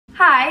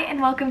Hi, and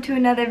welcome to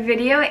another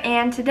video,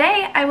 and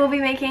today I will be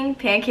making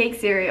pancake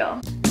cereal.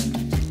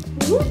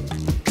 Woo.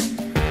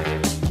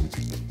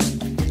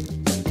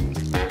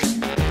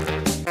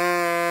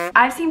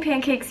 I've seen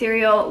pancake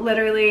cereal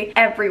literally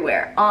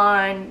everywhere,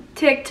 on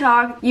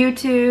TikTok,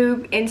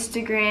 YouTube,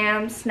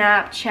 Instagram,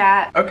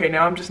 Snapchat. Okay,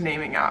 now I'm just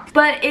naming apps.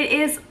 But it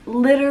is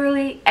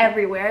literally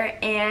everywhere,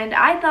 and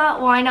I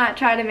thought, why not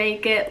try to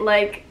make it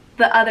like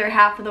the other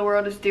half of the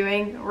world is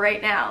doing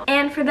right now.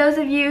 And for those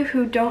of you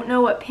who don't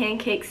know what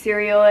pancake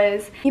cereal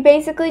is, you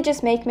basically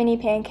just make mini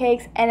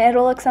pancakes and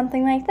it'll look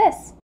something like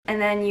this.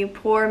 And then you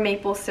pour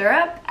maple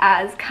syrup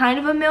as kind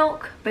of a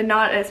milk, but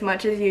not as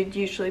much as you'd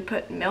usually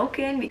put milk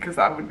in. Because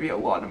that would be a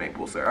lot of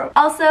maple syrup.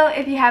 Also,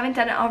 if you haven't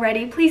done it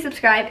already, please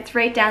subscribe. It's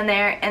right down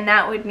there, and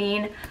that would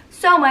mean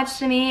so much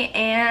to me.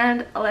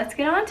 And let's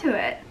get on to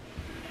it.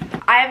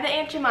 I have the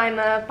Aunt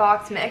Jemima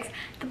box mix.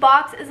 The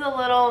box is a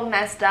little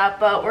messed up,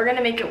 but we're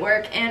gonna make it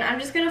work, and I'm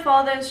just gonna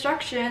follow the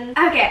instructions.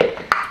 Okay,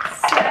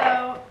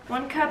 so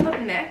 1 cup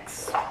of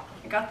mix.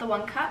 I got the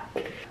 1 cup.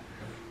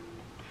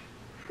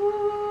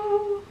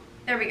 Ooh.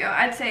 There we go.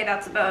 I'd say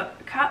that's about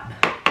a cup.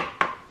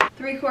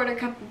 3/4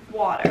 cup of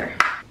water.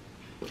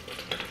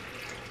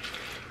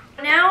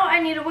 Now I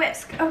need a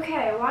whisk.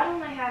 Okay, why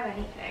don't I have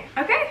anything?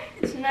 Okay,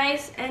 it's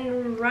nice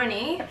and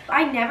runny.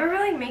 I never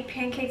really make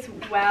pancakes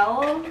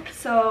well,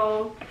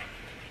 so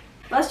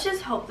let's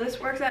just hope this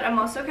works out. I'm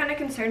also kind of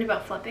concerned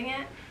about flipping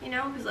it, you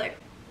know, because like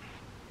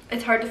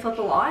it's hard to flip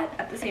a lot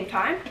at the same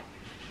time.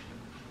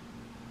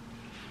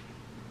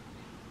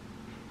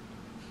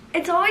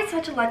 It's always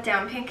such a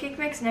letdown. Pancake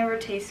mix never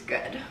tastes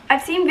good.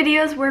 I've seen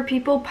videos where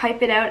people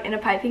pipe it out in a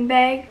piping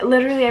bag.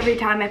 Literally every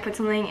time I put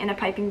something in a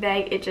piping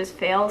bag, it just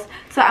fails.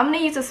 So I'm gonna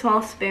use a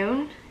small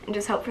spoon and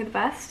just hope for the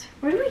best.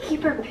 Where do we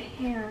keep our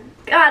pan?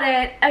 Got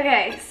it.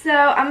 Okay, so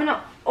I'm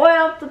gonna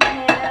oil up the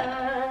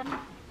pan.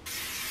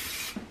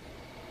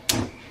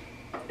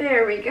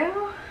 There we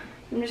go.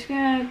 I'm just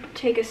gonna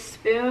take a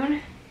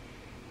spoon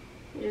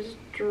and just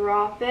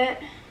drop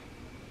it.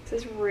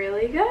 This is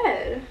really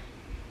good.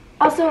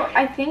 Also,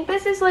 I think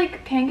this is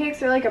like,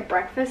 pancakes are like a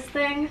breakfast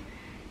thing.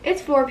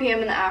 It's 4 p.m.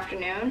 in the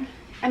afternoon.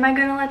 Am I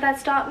gonna let that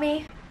stop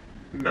me?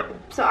 No.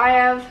 So I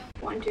have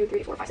 1, 2,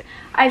 3, 4, 5, 6.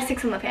 I have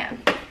 6 on the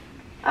pan.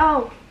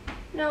 Oh,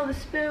 no, the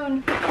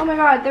spoon. Oh my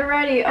god, they're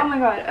ready. Oh my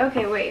god.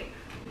 Okay, wait.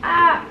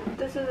 Ah,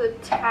 this is a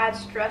tad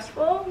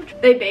stressful.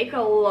 They bake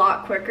a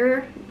lot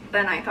quicker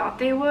than I thought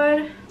they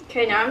would.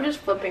 Okay, now I'm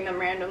just flipping them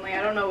randomly.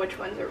 I don't know which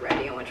ones are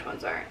ready and which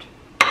ones aren't.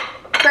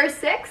 First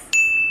 6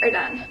 are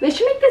done. They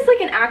should make this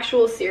like an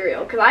actual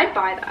cereal, because I'd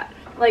buy that.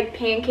 Like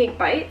pancake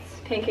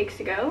bites, pancakes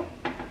to go.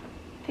 I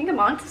think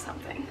I'm onto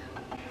something.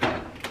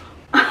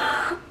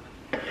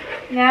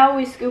 Now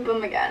we scoop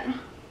them again.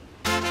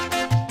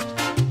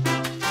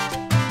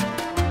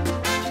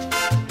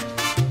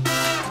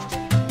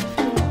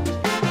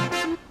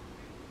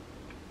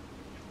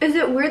 Is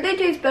it weird they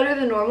taste better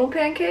than normal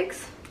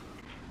pancakes?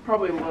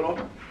 Probably a little.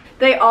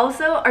 They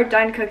also are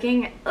done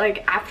cooking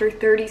like after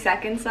 30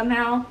 seconds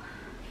somehow.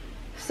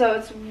 So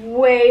it's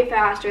way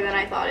faster than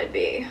I thought it'd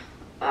be.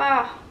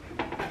 Ah.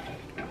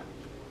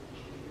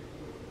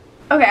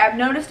 Okay, I've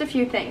noticed a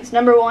few things.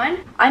 Number 1,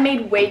 I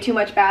made way too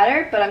much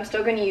batter, but I'm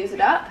still gonna use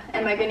it up.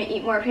 Am I gonna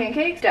eat more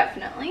pancakes?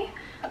 Definitely.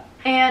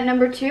 And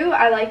number 2,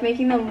 I like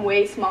making them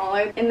way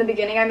smaller. In the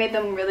beginning, I made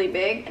them really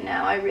big, and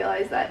now I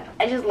realize that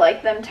I just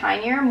like them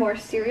tinier, more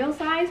cereal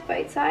size,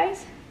 bite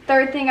size.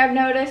 Third thing I've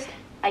noticed,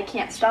 I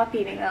can't stop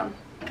eating them.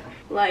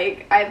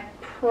 Like, I've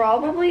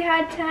probably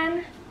had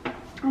 10.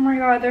 Oh my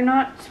god, they're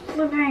not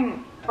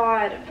flipping.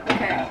 God.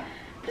 Okay,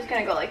 I'm just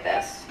gonna go like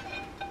this.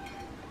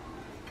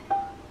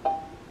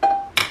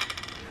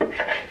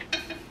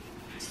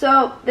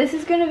 So this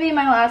is gonna be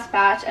my last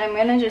batch, and I'm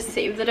gonna just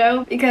save the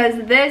dough because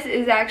this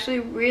is actually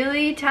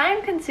really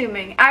time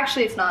consuming.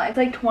 Actually, it's not. It's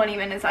like 20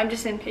 minutes. I'm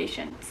just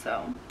impatient,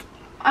 so.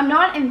 I'm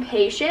not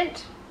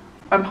impatient.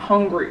 I'm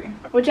hungry.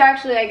 Which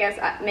actually, I guess,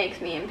 makes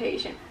me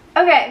impatient.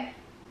 Okay,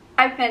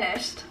 I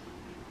finished.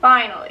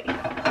 Finally.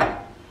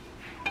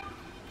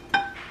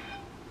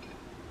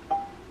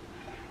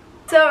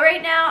 So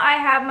right now I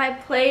have my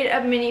plate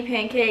of mini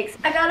pancakes.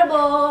 I got a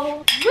bowl.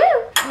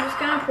 Woo! I'm just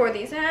gonna pour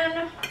these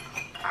in.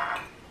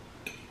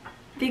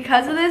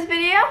 Because of this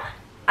video,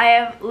 I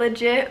have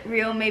legit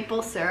real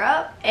maple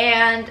syrup,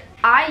 and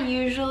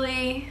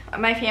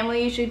my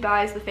family usually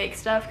buys the fake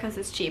stuff because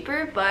it's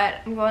cheaper, but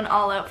I'm going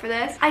all out for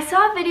this. I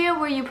saw a video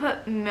where you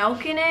put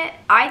milk in it.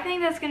 I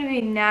think that's gonna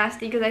be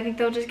nasty because I think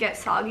they'll just get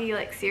soggy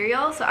like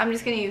cereal, so I'm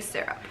just gonna use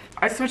syrup.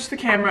 I switched the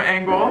camera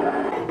angle.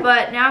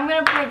 But now I'm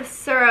gonna pour the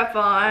syrup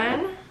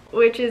on,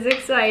 which is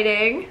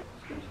exciting.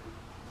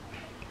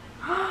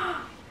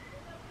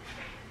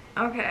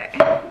 Okay,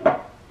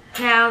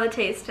 now the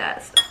taste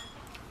test.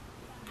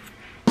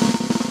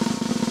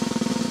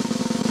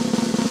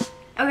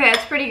 Okay,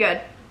 it's pretty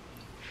good.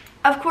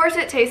 Of course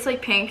it tastes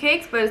like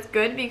pancakes, but it's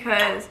good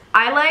because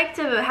I like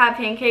to have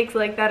pancakes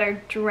like that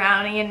are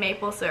drowning in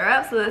maple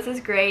syrup, so this is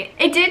great.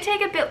 It did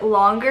take a bit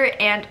longer,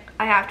 and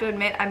I have to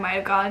admit I might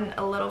have gotten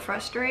a little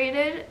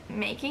frustrated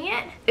making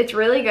it. It's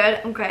really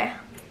good. Okay.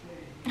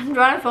 I'm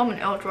trying to film an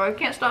outro. I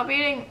can't stop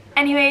eating.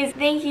 Anyways,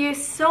 thank you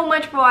so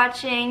much for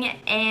watching,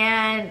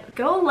 and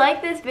go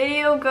like this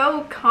video,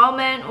 go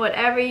comment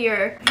whatever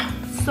your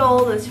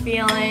soul is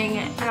feeling.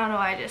 I don't know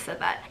why I just said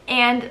that.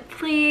 And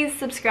please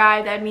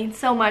subscribe, that would mean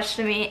so much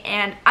to me.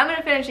 And I'm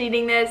gonna finish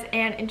eating this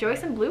and enjoy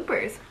some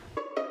bloopers.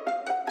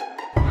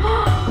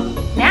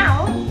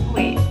 Now,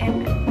 wait,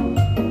 and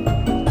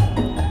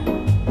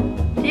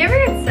do you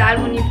ever get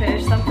sad when you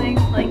finish something?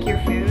 Like